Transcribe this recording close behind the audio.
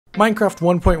Minecraft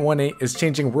 1.18 is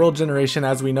changing world generation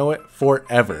as we know it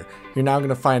forever. You're now going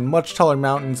to find much taller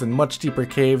mountains and much deeper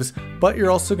caves, but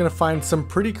you're also going to find some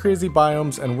pretty crazy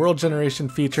biomes and world generation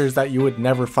features that you would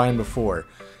never find before.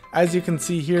 As you can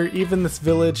see here, even this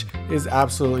village is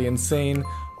absolutely insane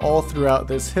all throughout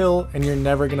this hill, and you're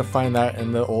never going to find that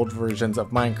in the old versions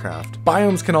of Minecraft.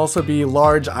 Biomes can also be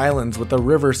large islands with a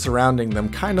river surrounding them,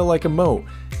 kind of like a moat,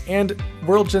 and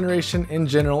world generation in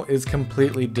general is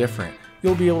completely different.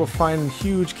 You'll be able to find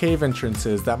huge cave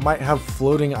entrances that might have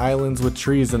floating islands with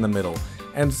trees in the middle,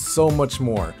 and so much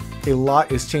more. A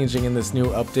lot is changing in this new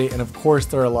update, and of course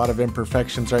there are a lot of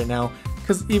imperfections right now,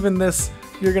 because even this,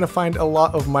 you're going to find a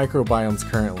lot of microbiomes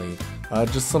currently.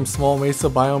 Just some small mesa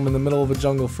biome in the middle of a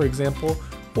jungle, for example,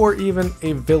 or even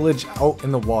a village out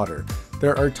in the water.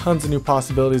 There are tons of new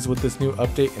possibilities with this new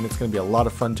update, and it's going to be a lot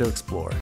of fun to explore.